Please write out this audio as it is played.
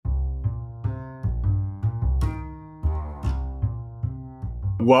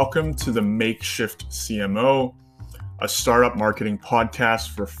Welcome to the Makeshift CMO, a startup marketing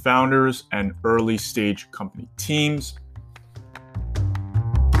podcast for founders and early stage company teams.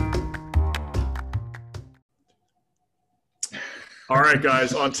 All right,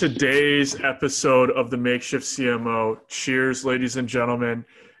 guys, on today's episode of the Makeshift CMO, cheers, ladies and gentlemen.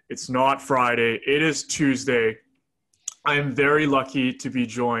 It's not Friday, it is Tuesday. I am very lucky to be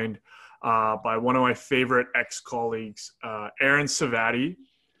joined by one of my favorite ex-colleagues, Aaron Savatti.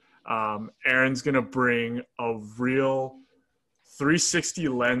 Aaron's going to bring a real 360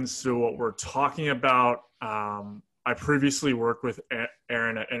 lens to what we're talking about. I previously worked with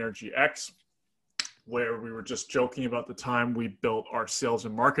Aaron at EnergyX, where we were just joking about the time we built our sales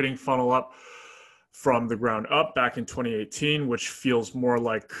and marketing funnel up from the ground up back in 2018, which feels more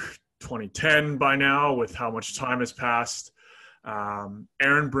like 2010 by now with how much time has passed.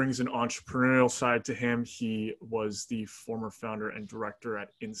 Aaron brings an entrepreneurial side to him. He was the former founder and director at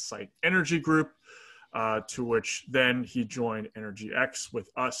Insight Energy Group, to which then he joined EnergyX with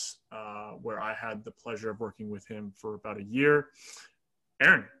us, where I had the pleasure of working with him for about a year.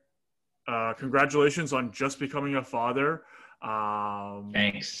 Aaron, congratulations on just becoming a father.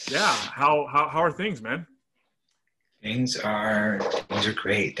 Thanks. Yeah. How are things, man? Things are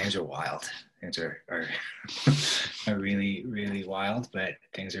great. Things are wild. Things are really, really wild, but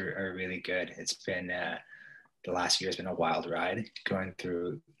things are really good. It's been, the last year has been a wild ride, going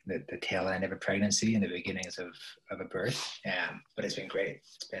through the tail end of a pregnancy and the beginnings of a birth. But it's been great.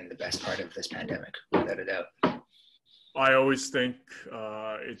 It's been the best part of this pandemic, without a doubt. I always think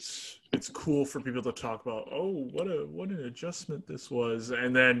it's cool for people to talk about, oh, what an adjustment this was.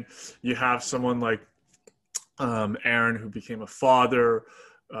 And then you have someone like Aaron, who became a father,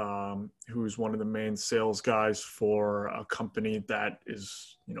 who's one of the main sales guys for a company that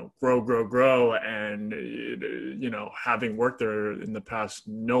is, grow. And, having worked there in the past,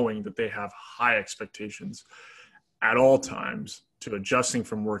 knowing that they have high expectations at all times to adjusting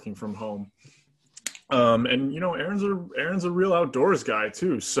from working from home. Aaron's a real outdoors guy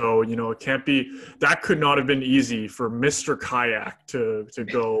too. So, it can't be, that could not have been easy for Mr. Kayak to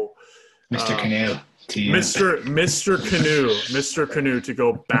go. Mr. Canoe. Mr. Canoe to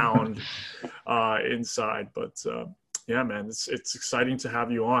go bound inside. But yeah, man, it's exciting to have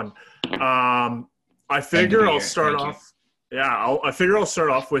you on. I figure I'll start off. Yeah, I figure I'll start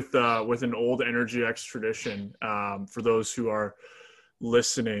off with an old EnergyX tradition for those who are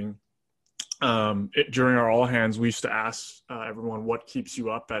listening. During our all hands, we used to ask everyone what keeps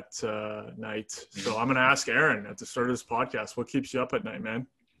you up at night. So I'm going to ask Aaron at the start of this podcast, what keeps you up at night, man?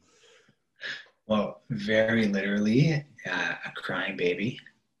 Well, very literally, a crying baby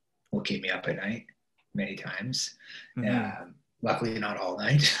will keep me up at night many times. Mm-hmm. Luckily, not all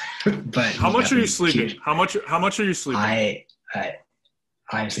night. But how much are you sleeping? How much are you sleeping?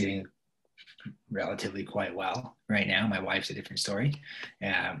 I'm sleeping relatively quite well right now. My wife's a different story.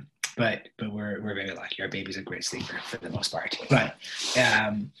 But we're very lucky. Our baby's a great sleeper for the most part. But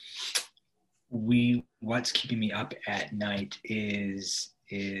what's keeping me up at night is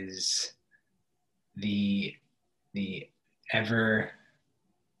the ever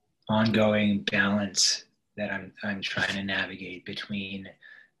ongoing balance that I'm trying to navigate between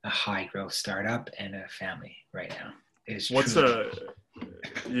a high growth startup and a family right now.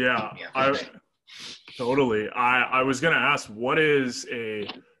 Totally. I was gonna ask, what's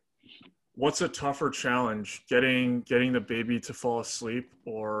a tougher challenge, getting the baby to fall asleep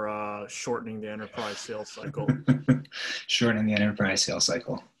or shortening the enterprise sales cycle? Shortening the enterprise sales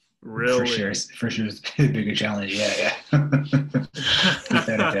cycle. Really? For sure, it's a bigger challenge. Yeah. Without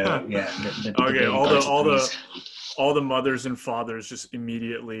a doubt. Yeah. Okay. All the mothers and fathers just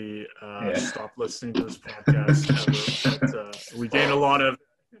immediately stop listening to this podcast. But, we gain a lot of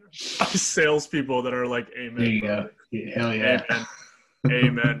salespeople that are like, "Amen." There you brother. go. Hell yeah.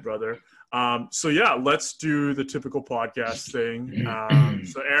 Amen, brother. So yeah, let's do the typical podcast thing.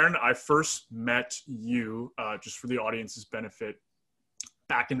 So Aaron, I first met you, just for the audience's benefit,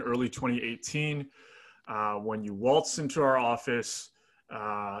 back in early 2018, when you waltzed into our office,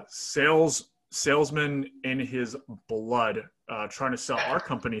 salesman in his blood, trying to sell our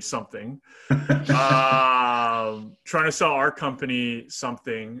company something.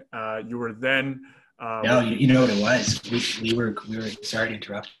 You were then. No, you know what it was. We were sorry to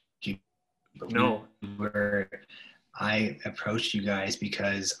interrupt you. But no. I approached you guys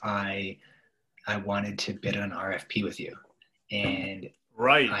because I wanted to bid on an RFP with you, and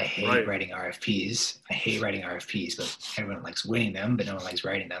I hate writing RFPs. But everyone likes winning them, but no one likes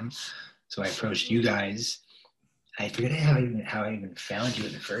writing them. So I approached you guys I forget how I even found you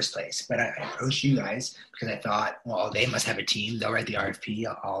in the first place, but I approached you guys because I thought, well, they must have a team. They'll write the RFP.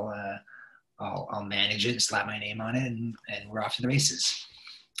 I'll manage it, slap my name on it, and we're off to the races.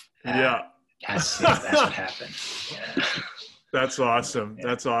 Yeah. That's what happened. Yeah. That's awesome. Yeah.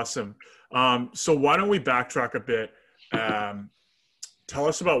 That's awesome. So why don't we backtrack a bit? Tell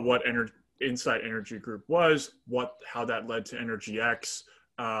us about what Inside Energy Group was, how that led to EnergyX,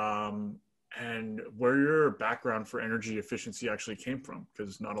 and where your background for energy efficiency actually came from,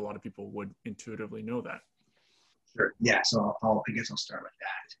 because not a lot of people would intuitively know that. Sure. Yeah. So I guess I'll start with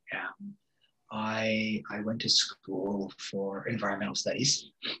that. I went to school for environmental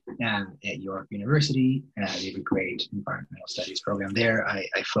studies at York University. They have a great environmental studies program there. I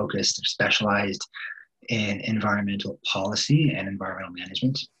focused, specialized in environmental policy and environmental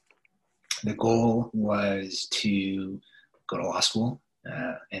management. The goal was to go to law school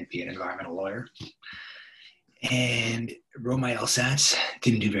and be an environmental lawyer. And wrote my LSATs,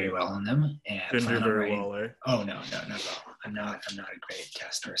 didn't do very well on them. And didn't do very well, eh? Oh no, not at all. I'm not a great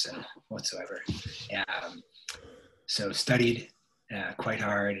test person whatsoever. So studied quite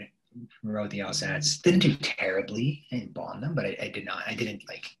hard, wrote the LSATs, didn't do terribly and bombed them, but I didn't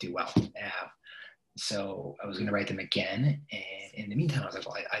like do well. So I was going to write them again, and in the meantime, I was like,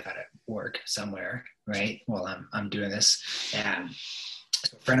 well, I got to work somewhere, right? While I'm doing this.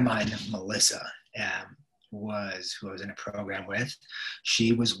 So a friend of mine, Melissa, was who I was in a program with.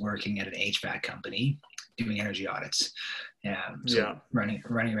 She was working at an HVAC company doing energy audits. Running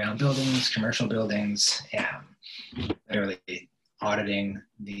around buildings, commercial buildings, literally auditing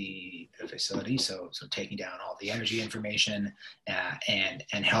the facility. So taking down all the energy information and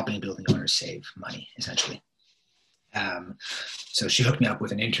helping building owners save money, essentially. So she hooked me up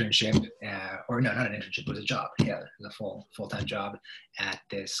with an internship, or no, not an internship, it was a job. Yeah, it was a full-time job at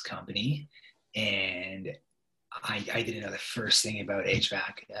this company. And I didn't know the first thing about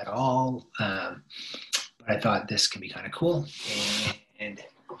HVAC at all, but I thought this can be kind of cool, and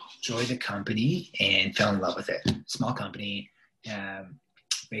joined the company and fell in love with it. Small company,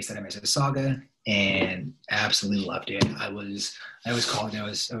 based out of Mississauga, and absolutely loved it. I was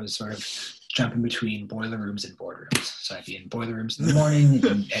sort of jumping between boiler rooms and boardrooms. So I'd be in boiler rooms in the morning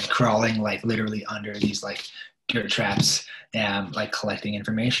and crawling like literally under these like dirt traps, like collecting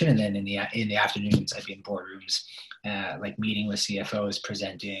information, and then in the afternoons I'd be in boardrooms, like meeting with CFOs,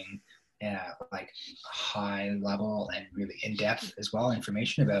 presenting like high level and really in depth as well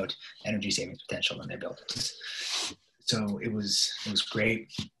information about energy savings potential in their buildings. So it was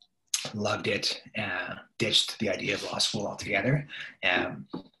great. Loved it. Ditched the idea of law school altogether.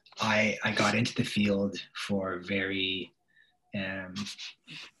 I got into the field for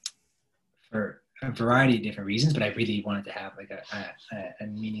for a variety of different reasons, but I really wanted to have like a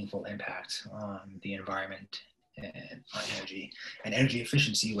meaningful impact on the environment and on energy. And energy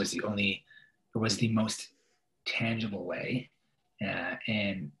efficiency was the most tangible way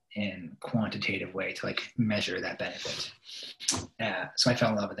and quantitative way to like measure that benefit. So I fell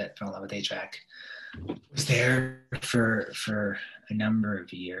in love with it. Fell in love with HVAC. Was there for a number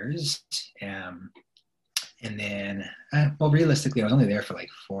of years. And then, realistically, I was only there for like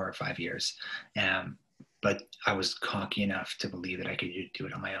 4 or 5 years. But I was cocky enough to believe that I could do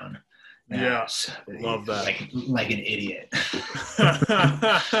it on my own. So, love that. Like an idiot.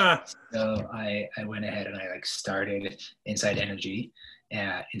 So I went ahead and I like started Inside Energy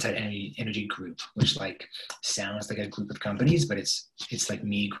Group, which like sounds like a group of companies, but it's like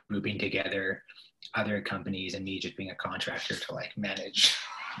me grouping together other companies and me just being a contractor to like manage.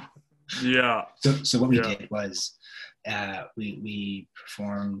 Yeah. So what we did was we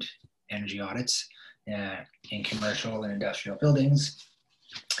performed energy audits in commercial and industrial buildings,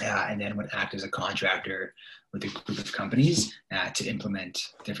 and then would act as a contractor with a group of companies to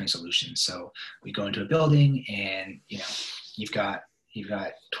implement different solutions. So we go into a building, and you've got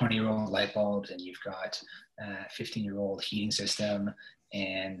 20-year-old light bulbs, and you've got 15-year-old heating system,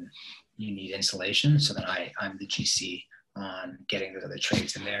 and you need insulation. So then I'm the GC on getting those other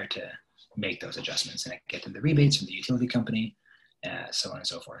trades in there to make those adjustments, and I get them the rebates from the utility company, so on and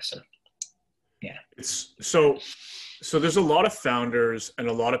so forth. So, yeah. It's so there's a lot of founders and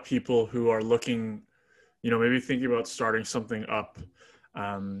a lot of people who are looking, maybe thinking about starting something up,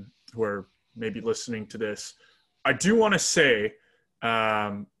 who are maybe listening to this. I do want to say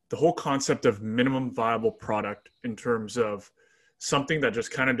the whole concept of minimum viable product in terms of something that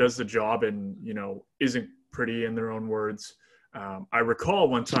just kind of does the job and, isn't pretty in their own words. I recall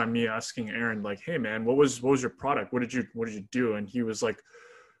one time me asking Aaron, like, "Hey man, what was your product? What did you do?" And he was like,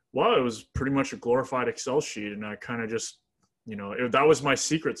 "Well, it was pretty much a glorified Excel sheet." And I kind of just that was my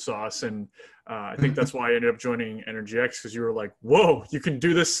secret sauce. And I think that's why I ended up joining EnergyX, because you were like, whoa, you can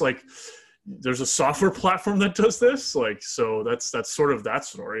do this. Like, there's a software platform that does this. Like, so that's sort of that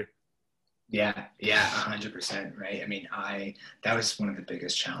story. Yeah, 100%. Right. I mean, that was one of the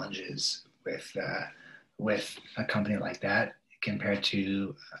biggest challenges with a company like that compared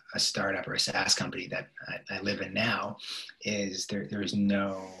to a startup or a SaaS company that I live in now, is there is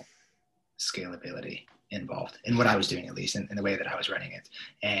no scalability involved in what I was doing, at least in the way that I was running it,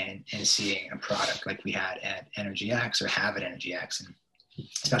 and seeing a product like we had at EnergyX, or have at EnergyX, and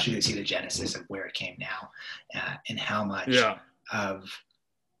especially to see the genesis of where it came now, and how much of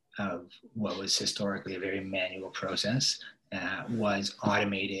what was historically a very manual process was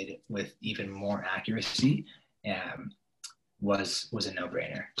automated with even more accuracy, was a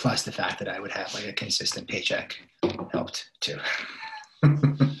no-brainer. Plus the fact that I would have like a consistent paycheck helped too.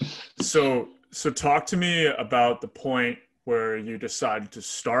 So talk to me about the point where you decided to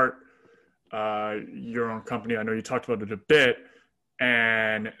start your own company. I know you talked about it a bit,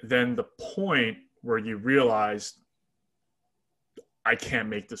 and then the point where you realized, I can't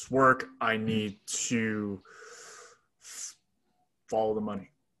make this work. I need to follow the money.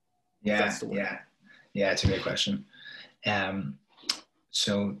 Yeah, it's a great question.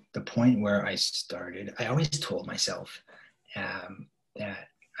 So the point where I started, I always told myself that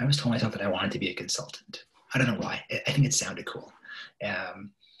I wanted to be a consultant. I don't know why. I think it sounded cool. And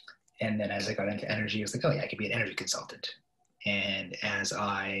then as I got into energy, I was like, oh yeah, I could be an energy consultant. And as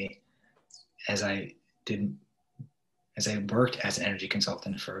I worked as an energy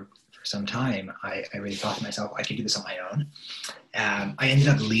consultant for some time, I really thought to myself, I could do this on my own. I ended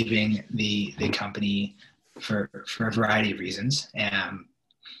up leaving the company for a variety of reasons,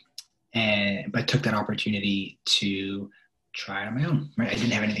 but took that opportunity to try it on my own. Right? I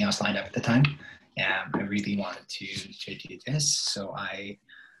didn't have anything else lined up at the time. I really wanted to do this, so I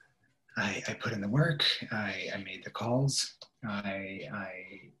put in the work. I made the calls. I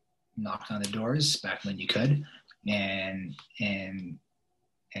knocked on the doors back when you could, and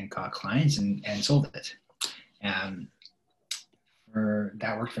got clients and sold it.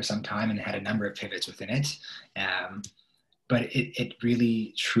 That worked for some time and had a number of pivots within it. But it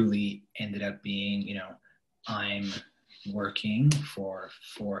really truly ended up being, I'm working for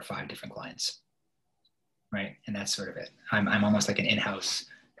 4 or 5 different clients, right? And that's sort of it. I'm almost like an in-house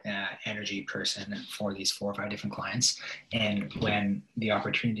energy person for these 4 or 5 different clients. And when the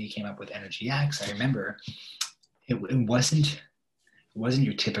opportunity came up with EnergyX, I remember it wasn't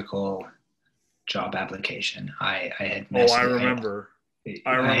your typical job application. I had messaged, I remember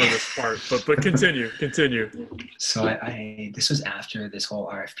this part, but continue. So this was after this whole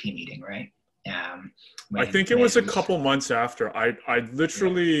RFP meeting, right? I think it was a couple months after. I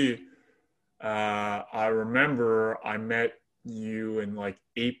literally, I remember I met you in like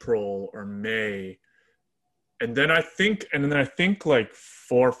April or May, and then I think like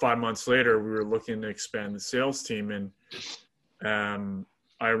 4 or 5 months later, we were looking to expand the sales team, and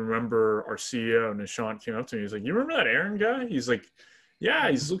I remember our CEO Nishant came up to me. He's like, "You remember that Aaron guy?" He's like, "Yeah,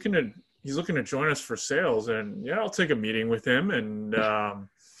 he's looking to join us for sales, and yeah, I'll take a meeting with him." And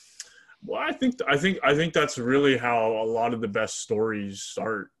well, I think that's really how a lot of the best stories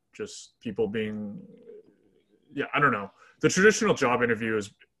start. Just people being, I don't know. The traditional job interview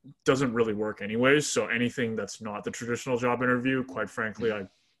doesn't really work anyways. So anything that's not the traditional job interview, quite frankly,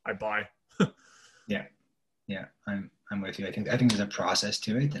 I buy. Yeah, I'm with you. I think there's a process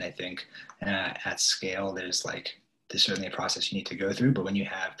to it, and I think at scale there's certainly a process you need to go through. But when you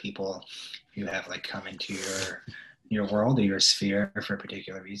have people who have like come into your world or your sphere for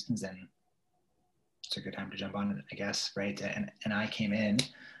particular reasons, then it's a good time to jump on it, I guess, right? And I came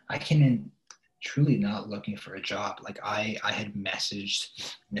in truly not looking for a job. Like I had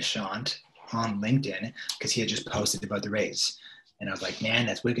messaged Nishant on LinkedIn because he had just posted about the raise, and I was like, man,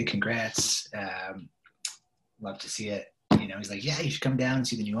 that's wicked, congrats. Love to see it. He's like, yeah, you should come down and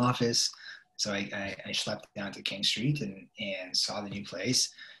see the new office. So I schlepped down to King Street and saw the new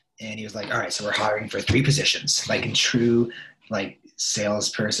place. And he was like, all right, so we're hiring for 3 positions, like in true like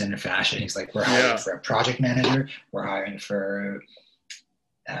salesperson fashion. He's like, we're hiring for a project manager, we're hiring for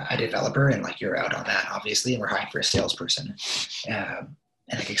a developer, and like you're out on that obviously, and we're hiring for a salesperson.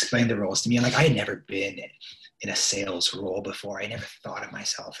 And like explained the roles to me. And like I had never been in a sales role before. I never thought of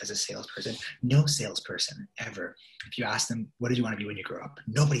myself as a salesperson. No salesperson ever. If you ask them, what did you want to be when you grow up?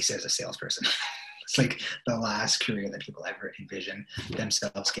 Nobody says a salesperson. It's like the last career that people ever envision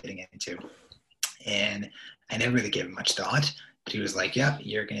themselves getting into. And I never really gave it much thought, but he was like, yep,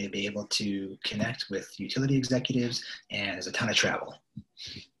 you're going to be able to connect with utility executives and there's a ton of travel.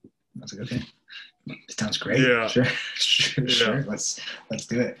 I was like, okay. It sounds great. Yeah. Sure, Yeah. sure. Let's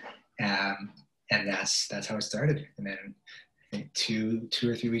do it. And that's how it started. And then I think two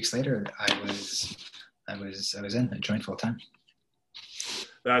or 3 weeks later, I was in. I joined full time.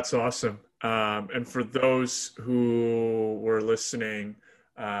 That's awesome. And for those who were listening,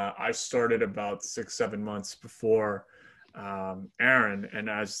 I started about 6, 7 months before Aaron, and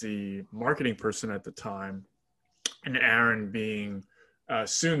as the marketing person at the time, and Aaron being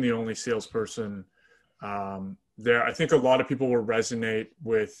soon the only salesperson there, I think a lot of people will resonate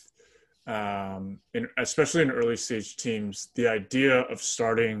with, especially in early stage teams, the idea of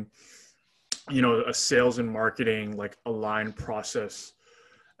starting, a sales and marketing like aligned process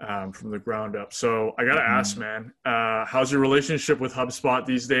from the ground up. So I got to ask, man, how's your relationship with HubSpot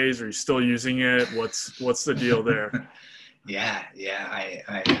these days? Are you still using it? What's the deal there? Yeah.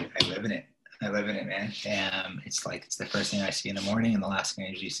 I live in it. I live in it, man. It's the first thing I see in the morning and the last thing I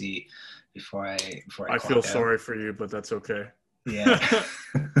usually see before I feel sorry for you, but that's okay. Yeah.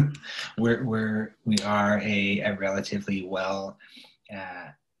 we are a relatively well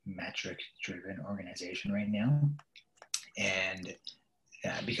metric driven organization right now. And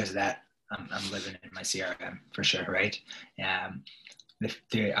because of that, I'm living in my CRM for sure, right?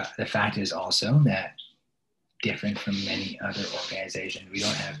 The fact is also that, different from many other organizations, we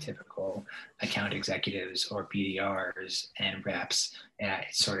don't have typical account executives or BDRs and reps. It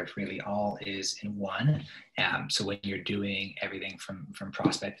sort of really all is in one. So when you're doing everything from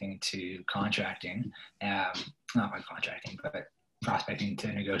prospecting to contracting, not by contracting, but prospecting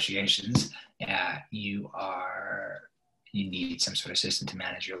to negotiations, you need some sort of system to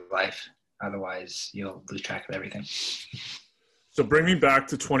manage your life. Otherwise, you'll lose track of everything. So bring me back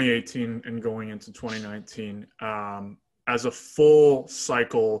to 2018 and going into 2019. As a full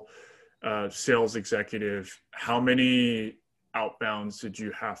cycle sales executive, how many outbounds did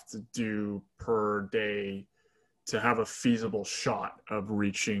you have to do per day to have a feasible shot of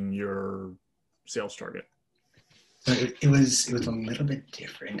reaching your sales target? So it was a little bit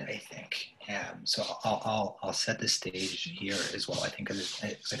different, I think. So I'll set the stage here as well. I think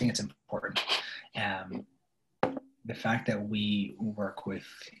it's important. The fact that we work with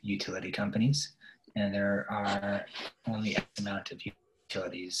utility companies, and there are only X amount of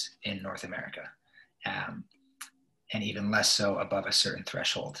utilities in North America, and even less so above a certain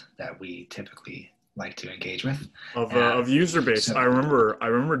threshold that we typically like to engage with of user base. So, I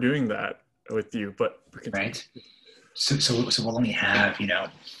remember doing that with you, but right. So we'll only have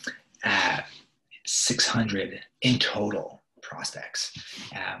 600 in total prospects.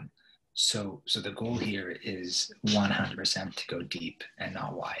 So the goal here is 100% to go deep and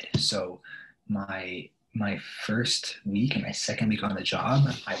not wide. So my first week and my second week on the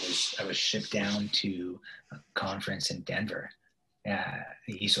job, I was shipped down to a conference in Denver,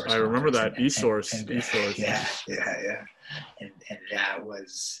 the eSource. I remember that eSource. Yeah. And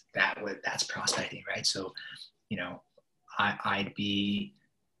that's prospecting, right? So, I'd be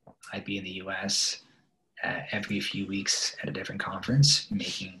in the US every few weeks at a different conference,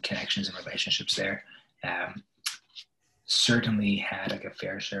 making connections and relationships there. Certainly had like a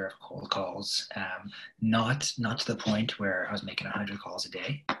fair share of cold calls, not to the point where I was making 100 calls a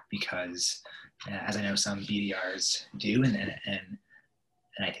day, because as I know some BDRs do, and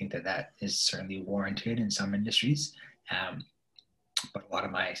I think that is certainly warranted in some industries. But a lot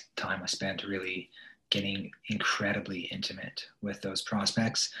of my time was spent really getting incredibly intimate with those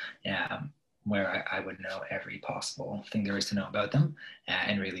prospects, where I would know every possible thing there is to know about them,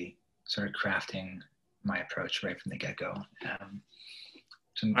 and really sort of crafting my approach right from the get-go.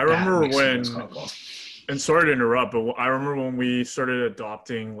 I remember when, and sorry to interrupt, but I remember when we started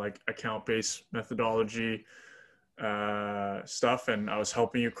adopting like account-based methodology stuff, and I was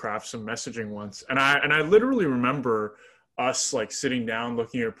helping you craft some messaging once, and I literally remember us like sitting down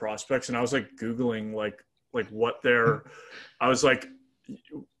looking at prospects, and I was like Googling like what their, I was like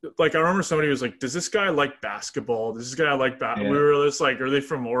I remember somebody was like, does this guy like basketball? Does this guy like We were just like, are they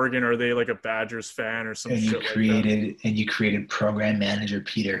from Oregon? Are they like a Badgers fan or some shit like that? And you created Program Manager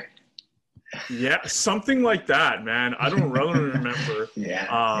Peter. Yeah, something like that, man. I don't really remember.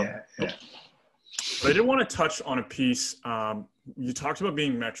 Yeah. But I did want to touch on a piece. You talked about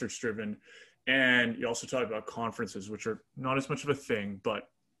being metrics driven, and you also talked about conferences, which are not as much of a thing, but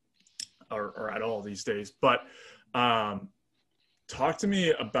or at all these days. But talk to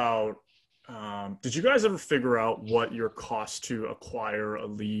me about, did you guys ever figure out what your cost to acquire a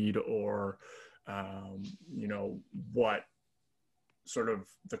lead, or, what sort of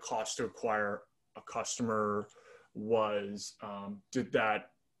the cost to acquire a customer was? Did that,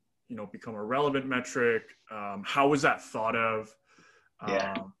 become a relevant metric? How was that thought of?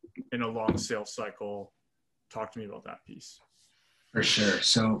 Yeah. in a long sales cycle. Talk to me about that piece. For sure.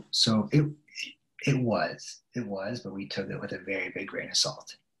 So it was, but we took it with a very big grain of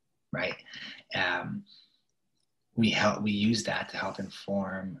salt, right? We used that to help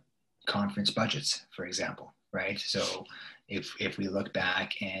inform conference budgets, for example, right? So if we look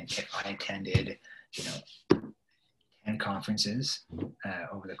back and if I attended, 10 conferences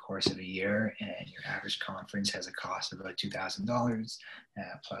over the course of a year, and your average conference has a cost of about $2,000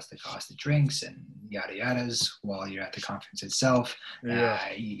 plus the cost of drinks and yada yadas while you're at the conference itself,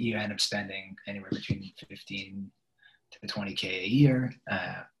 you end up spending anywhere between 15 to 20K a year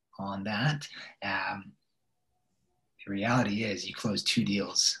on that. The reality is you close 2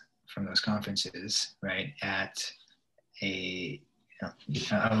 deals from those conferences, right, at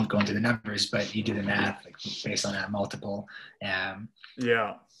I won't go into the numbers, but you do the math based on that multiple.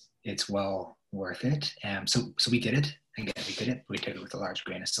 It's well worth it. So we did it. Again, we did it. We took it with a large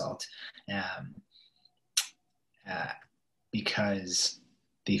grain of salt, because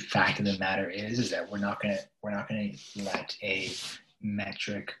the fact of the matter is that we're not going to let a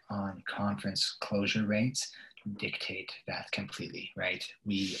metric on conference closure rates dictate that completely, right?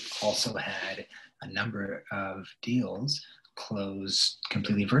 We also had a number of deals close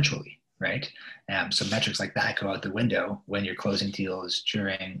completely virtually, right? So metrics like that go out the window when you're closing deals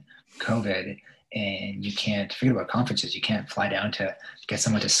during COVID, and you can't forget about conferences. You can't fly down to get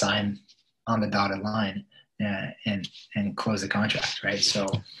someone to sign on the dotted line and close the contract, right? So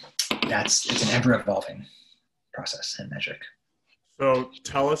it's an ever evolving process and metric. So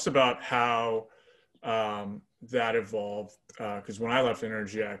tell us about how that evolved, because when I left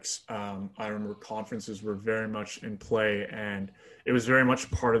EnergyX, I remember conferences were very much in play, and it was very much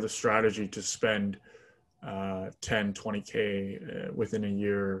part of the strategy to spend 10, 20K within a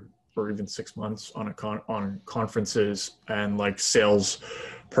year or even 6 months on conferences and like sales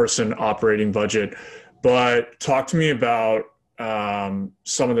person operating budget. But talk to me about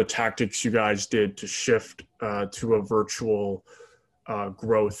some of the tactics you guys did to shift to a virtual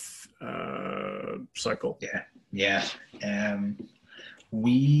growth cycle. Yeah.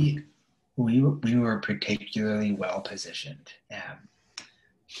 We were particularly well positioned.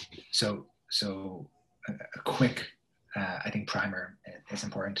 So a quick, I think, primer is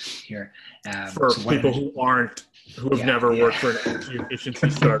important here. For people who have never worked for an energy efficiency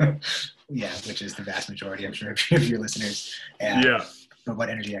startup. Yeah, which is the vast majority, I'm sure, of your listeners. But what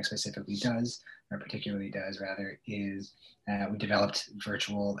EnergyX specifically does, or particularly does rather, is we developed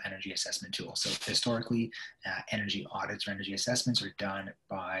virtual energy assessment tools. So historically, energy audits or energy assessments are done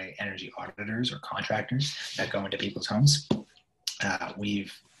by energy auditors or contractors that go into people's homes.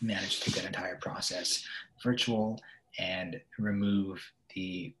 We've managed to take that entire process virtual and remove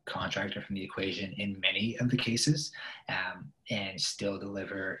the contractor from the equation in many of the cases, and still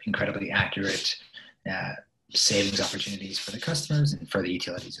deliver incredibly accurate savings opportunities for the customers and for the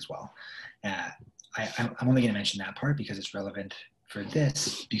utilities as well. I'm only going to mention that part because it's relevant for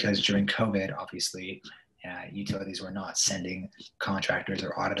this, because during COVID, obviously, utilities were not sending contractors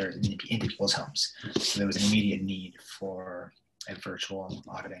or auditors into people's homes. So there was an immediate need for a virtual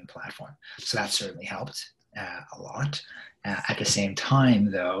auditing platform. So that certainly helped a lot. At the same time,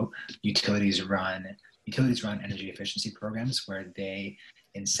 though, utilities run energy efficiency programs where they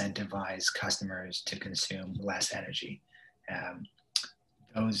incentivize customers to consume less energy.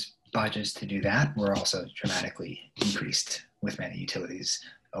 Those budgets to do that were also dramatically increased with many utilities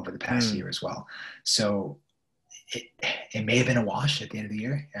over the past year as well. So it may have been a wash at the end of the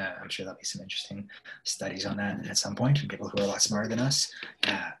year. I'm sure there'll be some interesting studies on that at some point from people who are a lot smarter than us.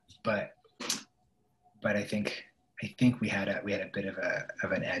 But I think we had a bit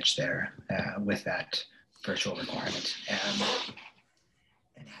of an edge there with that virtual requirement. And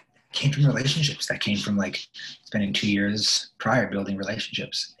that came from relationships. That came from like spending 2 years prior building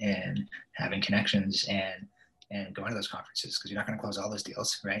relationships and having connections and going to those conferences, because you're not going to close all those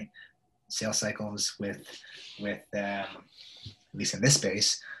deals, right? Sales cycles with at least in this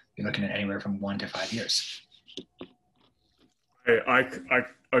space, you're looking at anywhere from 1 to 5 years. I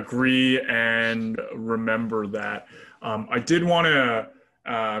agree and remember that. I did want to,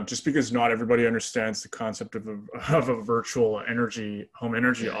 just because not everybody understands the concept of a virtual home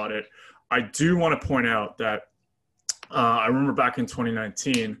energy audit, I do want to point out that I remember back in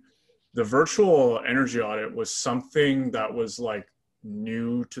 2019, the virtual energy audit was something that was like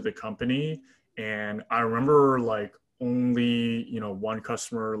new to the company. And I remember like only, one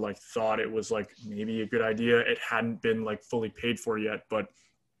customer like thought it was like maybe a good idea. It hadn't been like fully paid for yet, but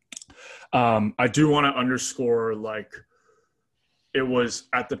I do want to underscore like it was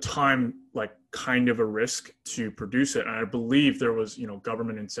at the time like kind of a risk to produce it, and I believe there was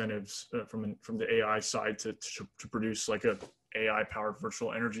government incentives from the AI side to produce like a AI powered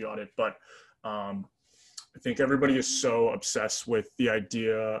virtual energy audit. But I think everybody is so obsessed with the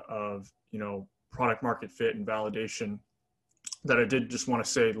idea of product market fit and validation that I did just want to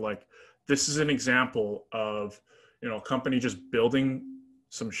say, like, this is an example of a company just building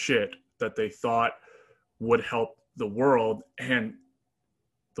some shit that they thought would help the world, and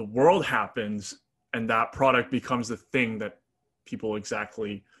the world happens and that product becomes the thing that people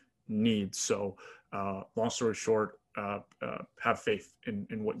exactly need. So long story short, have faith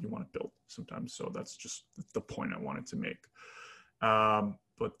in what you want to build sometimes. So that's just the point I wanted to make.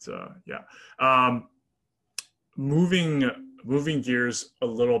 Moving gears a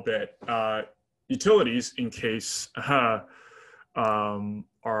little bit, utilities, in case our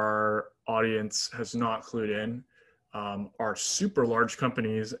audience has not clued in, are super large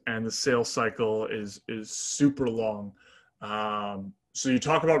companies, and the sales cycle is super long. So you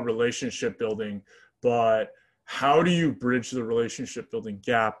talk about relationship building, but how do you bridge the relationship building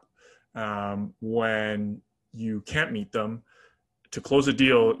gap when you can't meet them? To close a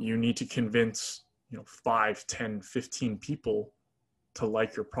deal, you need to convince 5, 10, 15 people to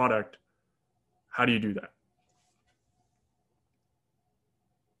like your product. How do you do that?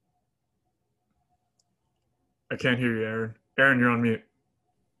 I can't hear you, Aaron. Aaron, you're on mute.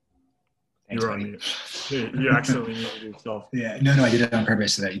 Thanks, you're buddy. On mute. You accidentally muted yourself. Yeah, no, I did it on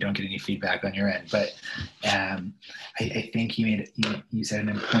purpose so that you don't get any feedback on your end. But I think you said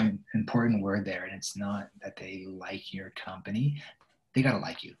an important word there, and it's not that they like your company. They gotta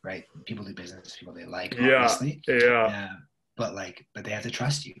like you, right? People do business, people they like, obviously. Yeah. But they have to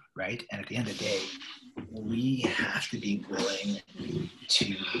trust you, right? And at the end of the day, we have to be willing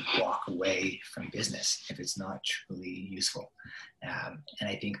to walk away from business if it's not truly useful. And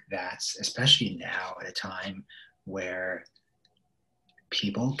I think that's especially now at a time where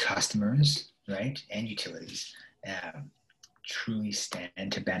people, customers, right, and utilities truly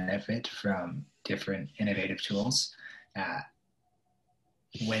stand to benefit from different innovative tools.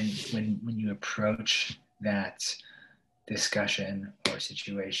 When you approach that discussion or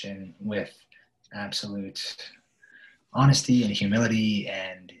situation with absolute honesty and humility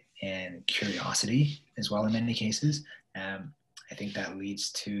and curiosity as well in many cases, I think that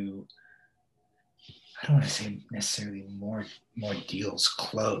leads to, I don't want to say necessarily more deals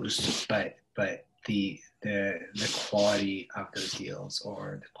closed, but the quality of those deals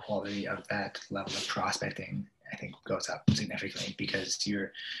or the quality of that level of prospecting, I think, goes up significantly, because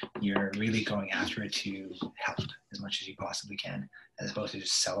you're really going after it to help as much as you possibly can, as opposed to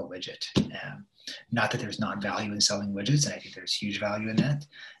just sell a widget. Not that there's not value in selling widgets, and I think there's huge value in that.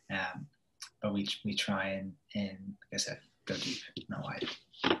 But we try and like I said, go deep, not wide.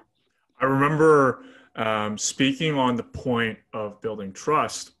 I remember speaking on the point of building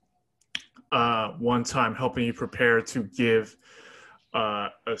trust one time, helping you prepare to give a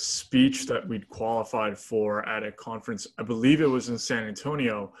speech that we'd qualified for at a conference. I believe it was in San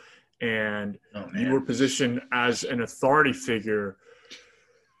Antonio, and you were positioned as an authority figure,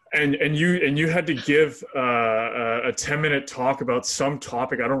 and you had to give a 10-minute talk about some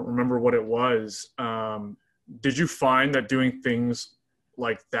topic. I don't remember what it was. Did you find that doing things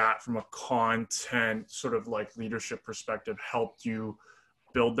like that from a content sort of like leadership perspective helped you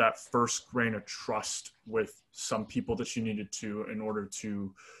build that first grain of trust with some people that you needed to in order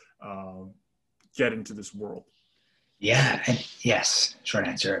to get into this world? Yeah, and yes, short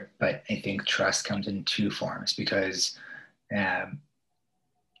answer. But I think trust comes in two forms, because, and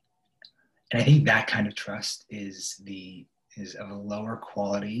I think that kind of trust is of a lower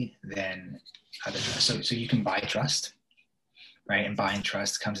quality than other trust. So you can buy trust, right? And buying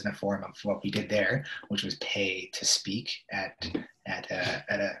trust comes in the form of what we did there, which was pay to speak at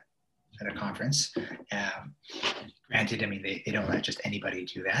a conference. Granted, I mean, they don't let just anybody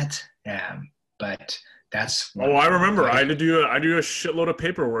do that, but that's I remember. I had to do a shitload of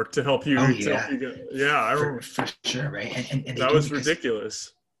paperwork to help you. Oh, yeah. I remember for sure, right? And that was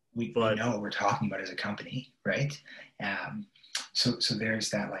ridiculous. We know what we're talking about as a company, right? So there's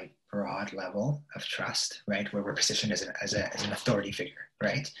that like broad level of trust, right, where we're positioned as an authority figure,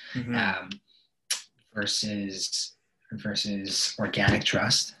 right? Mm-hmm. Versus organic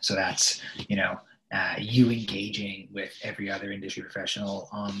trust. So that's you engaging with every other industry professional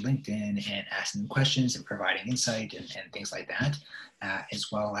on LinkedIn and asking them questions and providing insight and things like that, as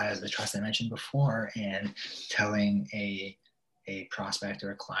well as the trust I mentioned before, and telling a prospect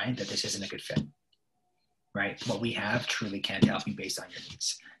or a client that this isn't a good fit, right? What we have truly can't help you based on your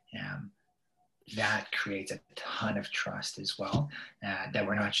needs. that creates a ton of trust as well, that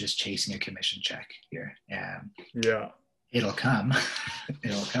we're not just chasing a commission check here. Yeah. It'll come,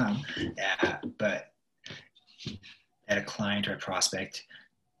 but that a client or a prospect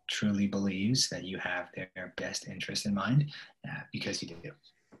truly believes that you have their best interest in mind, because you do.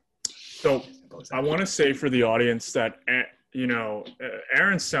 So I want to say for the audience that,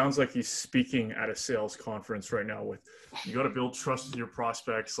 Aaron sounds like he's speaking at a sales conference right now with, you got to build trust with your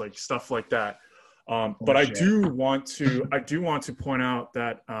prospects, like stuff like that. But I do want to point out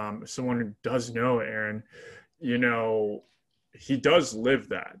that if someone who does know Aaron, he does live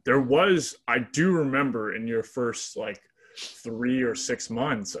that. I do remember in your first like 3 or 6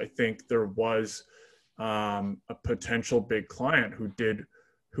 months, I think there was a potential big client who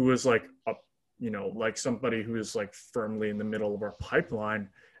was like like somebody who is like firmly in the middle of our pipeline.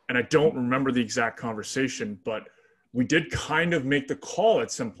 And I don't remember the exact conversation, but we did kind of make the call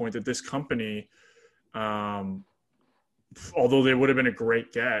at some point that this company, although they would have been a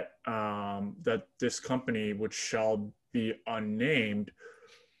great get, that this company, which shall be unnamed,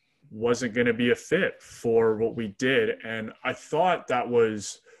 wasn't going to be a fit for what we did. And I thought that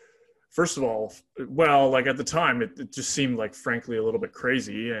was, first of all, well, like at the time, it just seemed like, frankly, a little bit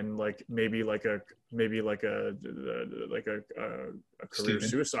crazy, and like maybe like a career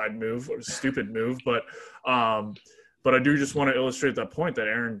suicide move or a stupid move. But I do just want to illustrate that point that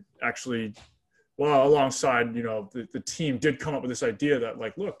Aaron actually, well, alongside, the team did come up with this idea that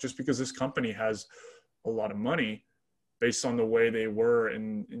like, look, just because this company has a lot of money based on the way they were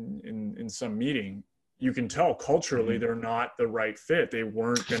in some meeting, you can tell culturally they're not the right fit. They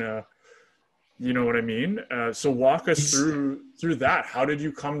weren't gonna, you know what I mean? So walk us through that. How did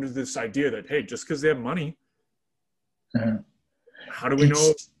you come to this idea that, hey, just because they have money, how do we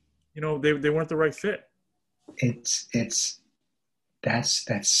know, they weren't the right fit?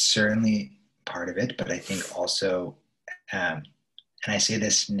 That's certainly part of it, but I think also, and I say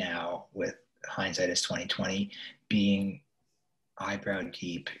this now with hindsight is 2020, being eyebrow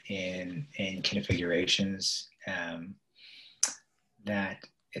deep in configurations, that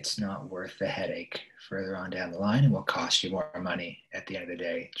it's not worth the headache further on down the line, and will cost you more money at the end of the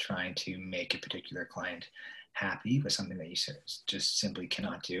day, trying to make a particular client happy with something that you just simply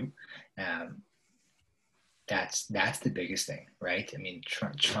cannot do. That's the biggest thing, right? I mean,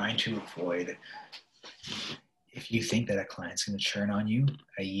 trying to avoid, if you think that a client's going to churn on you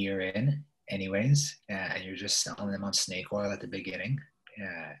a year in anyways, and you're just selling them on snake oil at the beginning,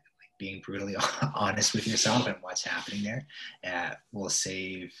 like being brutally honest with yourself and what's happening there, will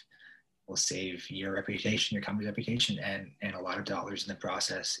save your reputation, your company's reputation, and a lot of dollars in the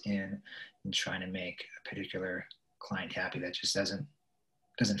process in trying to make a particular client happy that just doesn't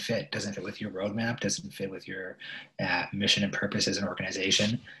fit with your roadmap, doesn't fit with your mission and purpose as an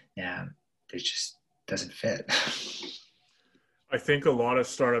organization. It just doesn't fit. I think a lot of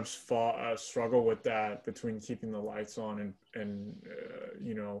startups struggle with that, between keeping the lights on and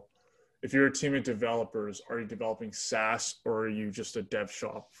if you're a team of developers, are you developing SaaS, or are you just a dev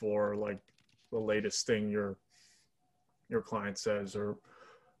shop for like the latest thing your client says or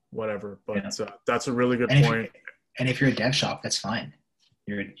whatever? But that's a really good point. And if you're a dev shop, that's fine.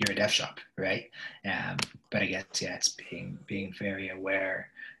 You're a dev shop, right? But I guess it's being very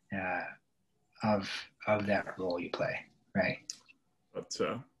aware of that role you play, right? But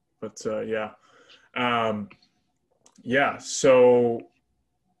yeah. So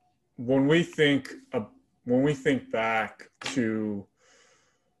when we think back to,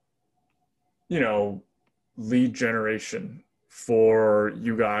 lead generation for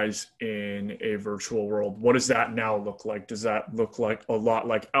you guys in a virtual world, what does that now look like? Does that look like a lot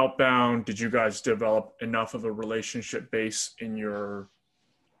like outbound? Did you guys develop enough of a relationship base in your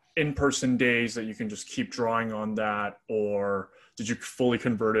in-person days that you can just keep drawing on that, or did you fully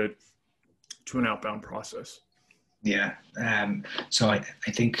convert it to an outbound process? Yeah. So I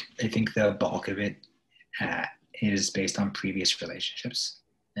think the bulk of it is based on previous relationships.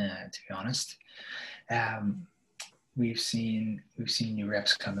 To be honest, we've seen new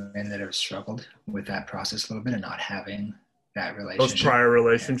reps come in that have struggled with that process a little bit and not having that relationship. Those prior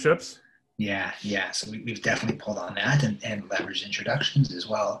relationships. Yeah. So we've definitely pulled on that and leveraged introductions as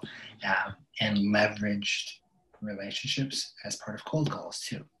well, and leveraged relationships as part of cold calls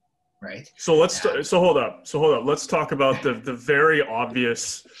too. Right. So so hold up. Let's talk about the very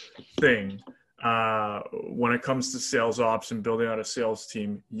obvious thing when it comes to sales ops and building out a sales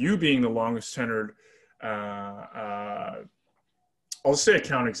team. You being the longest tenured, I'll say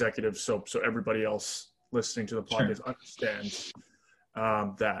account executive, so everybody else listening to the podcast understands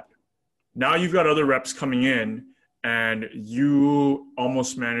that. Now you've got other reps coming in, and you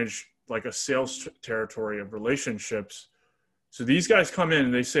almost manage like a sales territory of relationships. So these guys come in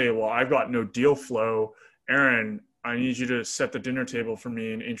and they say, well, I've got no deal flow. Aaron, I need you to set the dinner table for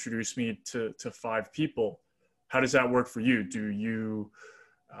me and introduce me to 5 people. How does that work for you? Do you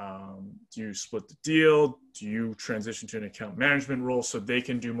split the deal? Do you transition to an account management role so they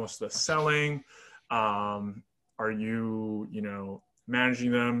can do most of the selling? Are you,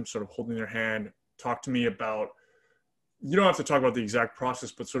 managing them, sort of holding their hand? Talk to me about, you don't have to talk about the exact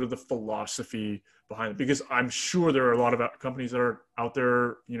process, but sort of the philosophy behind it, because I'm sure there are a lot of companies that are out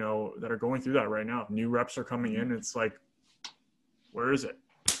there, that are going through that right now. New reps are coming in. It's like, where is it?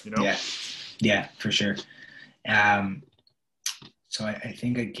 Yeah, for sure. So I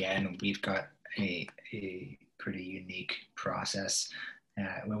think, again, we've got a pretty unique process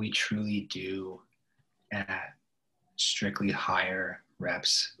where we truly do strictly hire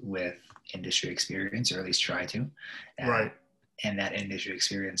reps with industry experience, or at least try to. Right. And that industry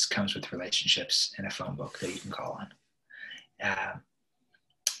experience comes with relationships and a phone book that you can call on.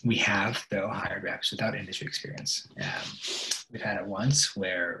 We have, though, hired reps without industry experience. We've had it once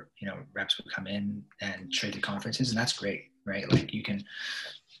where, reps would come in and trade the conferences, and that's great, right? Like you can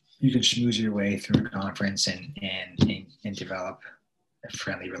schmooze your way through a conference and develop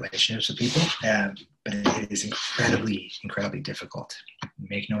friendly relationships with people. But it is incredibly, incredibly difficult.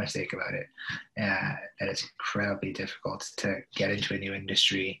 Make no mistake about it. That it's incredibly difficult to get into a new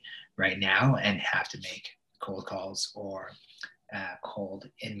industry right now and have to make cold calls or cold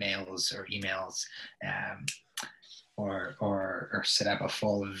in-mails or emails, or set up a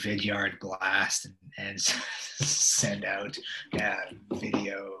full Vidyard blast and send out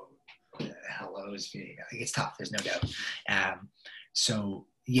video hellos. It's tough. There's no doubt. So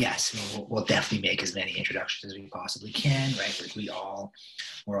yes, we'll definitely make as many introductions as we possibly can, right? But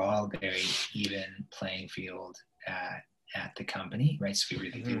we're all very even playing field at the company, right? So we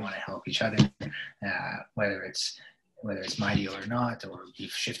really do want to help each other, whether it's my deal or not, or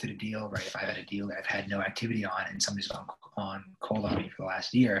we've shifted a deal, right? If I've had a deal that I've had no activity on and somebody's gone on cold on me for the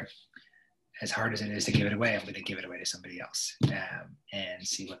last year, as hard as it is to give it away, I'm going to give it away to somebody else and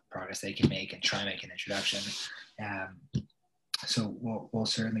see what progress they can make and try and make an introduction. So we'll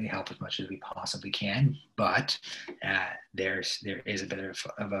certainly help as much as we possibly can, but there is a bit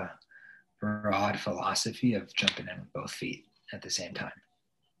of a broad philosophy of jumping in with both feet at the same time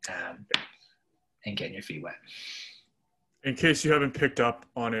and getting your feet wet. In case you haven't picked up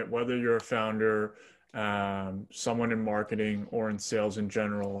on it, whether you're a founder, someone in marketing, or in sales in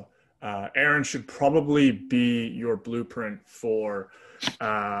general, Aaron should probably be your blueprint for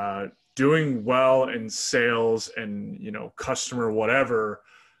doing well in sales and, customer whatever,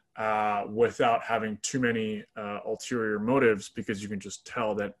 without having too many ulterior motives, because you can just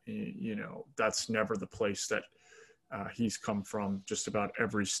tell that, that's never the place that he's come from just about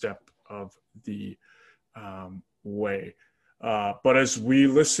every step of the way. But as we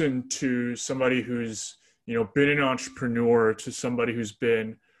listen to somebody who's, been an entrepreneur, to somebody who's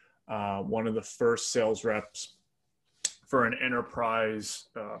been one of the first sales reps for an enterprise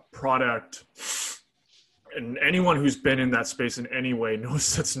product, and anyone who's been in that space in any way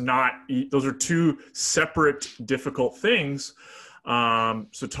knows those are two separate, difficult things.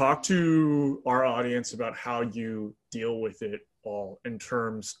 So talk to our audience about how you deal with it all in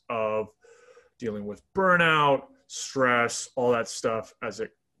terms of dealing with burnout, stress, all that stuff, as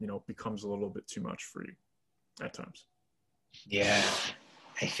it, becomes a little bit too much for you at times. Yeah,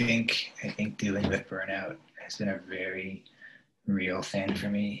 I think dealing with burnout has been a very real thing for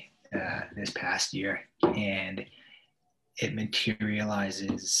me this past year, and it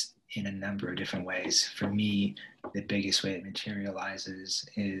materializes in a number of different ways. For me, the biggest way it materializes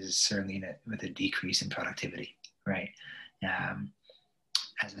is certainly with a decrease in productivity, right?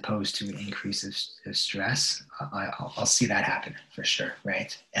 As opposed to an increase of stress, I'll see that happen for sure,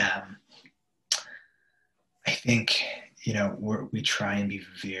 right? I think, we try and be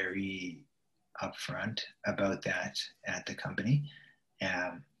very upfront about that at the company,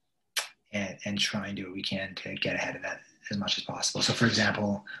 and try and do what we can to get ahead of that as much as possible. So, for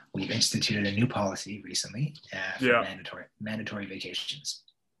example, we've instituted a new policy recently for mandatory vacations.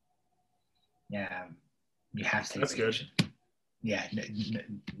 You have to take That's vacation. Good. Yeah,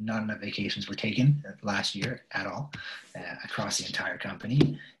 not enough vacations were taken last year at all across the entire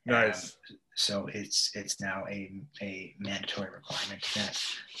company. Nice. So it's now a mandatory requirement that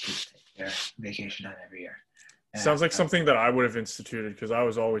people take their vacation time every year. Sounds like something that I would have instituted, because I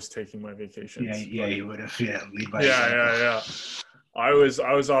was always taking my vacations. Yeah, you would have. Yeah, lead by example. Yeah. I was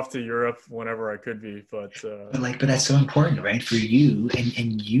off to Europe whenever I could be, But that's so important, right? For you,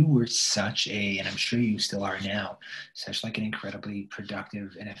 and you were such a, and I'm sure you still are now, such like an incredibly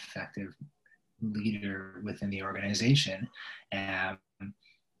productive and effective leader within the organization. Um,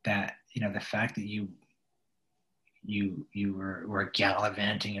 that, the fact that you were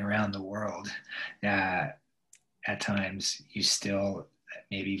gallivanting around the world, at times you still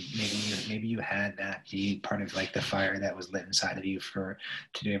maybe you had that be part of like the fire that was lit inside of you to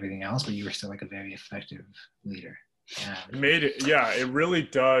do everything else, but you were still like a very effective leader. it made it. Yeah, it really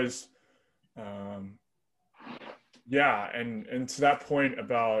does. Yeah, and to that point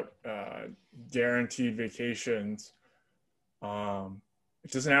about guaranteed vacations,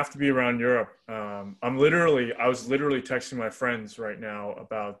 it doesn't have to be around Europe. I was literally texting my friends right now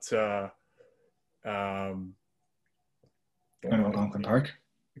about Going to Algonquin Park.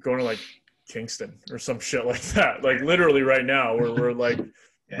 Going to like Kingston or some shit like that. Like literally right now, we're like,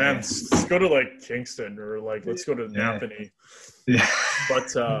 man, let's go to like Kingston, or like let's go to Napanee. Yeah.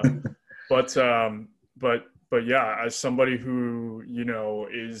 But yeah, as somebody who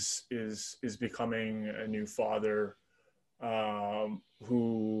is becoming a new father,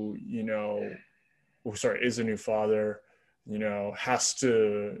 who is a new father, has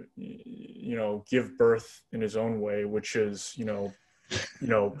to give birth in his own way, which is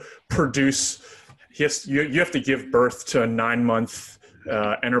produce. You have to give birth to a 9-month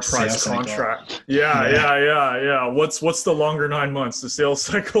enterprise contract. Yeah. What's the longer 9 months, the sales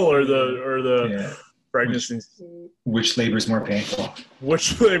cycle or the pregnancy? Which labor is more painful?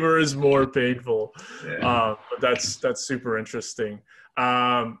 Which labor is more painful? Yeah. But that's super interesting.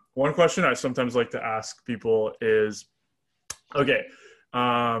 One question I sometimes like to ask people is, okay,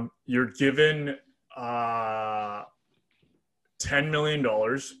 you're given $10 million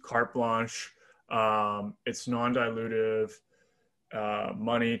carte blanche. It's non-dilutive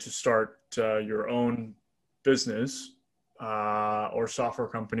money to start your own business or software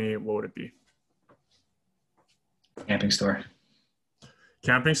company. What would it be? Camping store.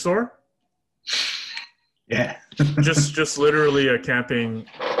 Camping store? Yeah. just literally a camping,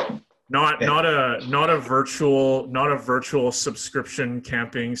 not a virtual subscription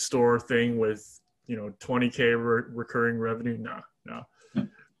camping store thing with $20K recurring revenue. No.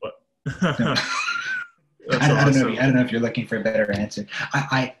 But no. I don't know if you're looking for a better answer.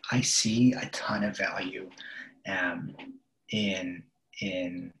 I see a ton of value in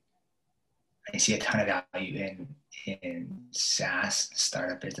SaaS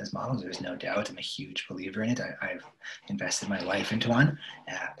startup business models. There's no doubt. I'm a huge believer in it. I've invested my life into one,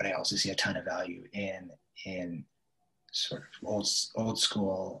 but I also see a ton of value in sort of old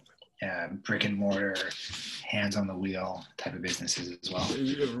school brick and mortar, hands on the wheel type of businesses as well.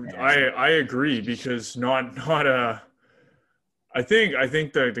 I agree, because I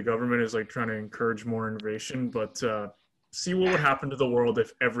think that the government is like trying to encourage more innovation, but see what would happen to the world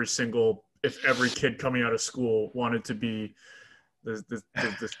if every kid coming out of school wanted to be the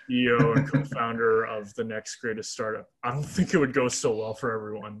CEO and co-founder of the next greatest startup. I don't think it would go so well for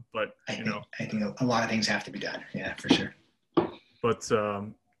everyone, but I think a lot of things have to be done. Yeah, for sure. But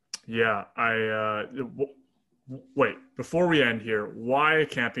yeah, wait, before we end here, why a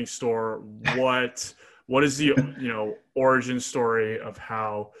camping store? What is the origin story of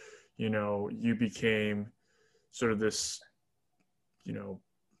how you became sort of this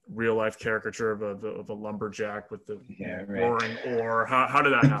real life caricature of a lumberjack with the roaring oar? How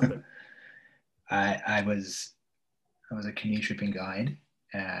did that happen? I was a canoe tripping guide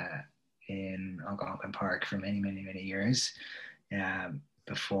in Algonquin Park for many years.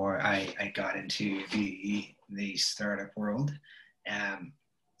 Before I got into the startup world, and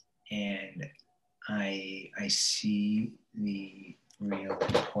I see the real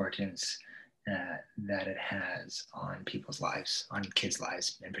importance that it has on people's lives, on kids'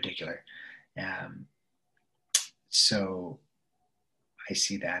 lives in particular. So I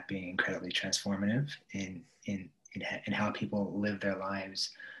see that being incredibly transformative in how people live their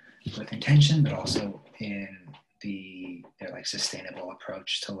lives with intention, but also in their like sustainable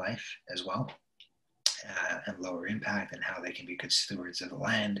approach to life as well, and lower impact, and how they can be good stewards of the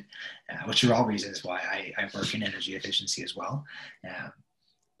land, which are all reasons why I work in energy efficiency as well.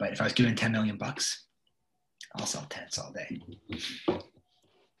 But if I was given $10 million, I'll sell tents all day.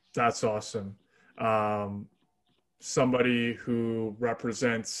 That's awesome. Somebody who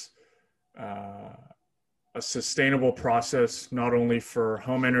represents a sustainable process, not only for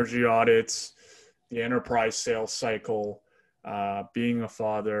home energy audits, the enterprise sales cycle, being a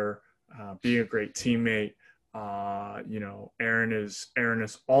father, being a great teammate, Aaron is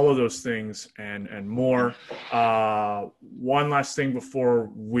all of those things and more. One last thing before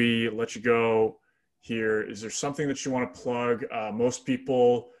we let you go here, is there something that you want to plug? Most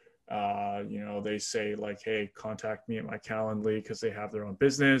people, they say like, hey, contact me at my Calendly because they have their own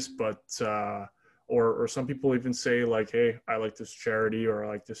business, but or some people even say like, hey, I like this charity or I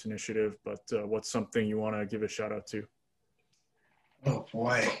like this initiative, but what's something you want to give a shout out to? Oh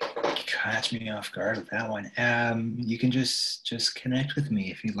boy, catch me off guard with that one. You can just connect with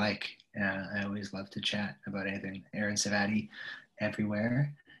me if you'd like. I always love to chat about anything. Aaron Savatti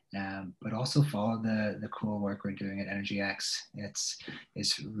everywhere. But also follow the cool work we're doing at EnergyX.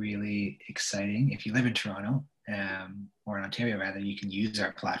 It's really exciting. If you live in Toronto or in Ontario rather, you can use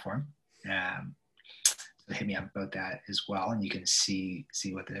our platform. So hit me up about that as well, and you can see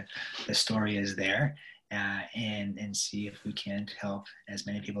what the story is there. And see if we can't help as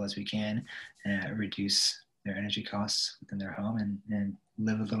many people as we can reduce their energy costs within their home and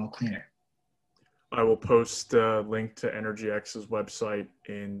live a little cleaner. I will post a link to EnergyX's website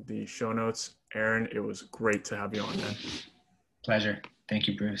in the show notes. Aaron, it was great to have you on, man. Pleasure. Thank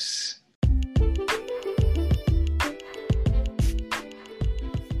you, Bruce.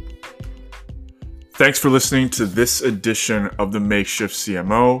 Thanks for listening to this edition of the Makeshift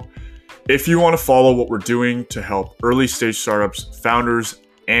CMO. If you want to follow what we're doing to help early stage startups, founders,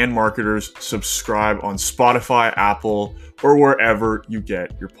 and marketers, subscribe on Spotify, Apple, or wherever you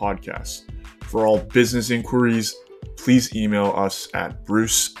get your podcasts. For all business inquiries, please email us at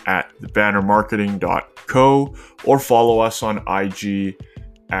bruce@thebannermarketing.co or follow us on IG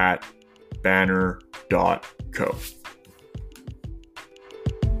at banner.co.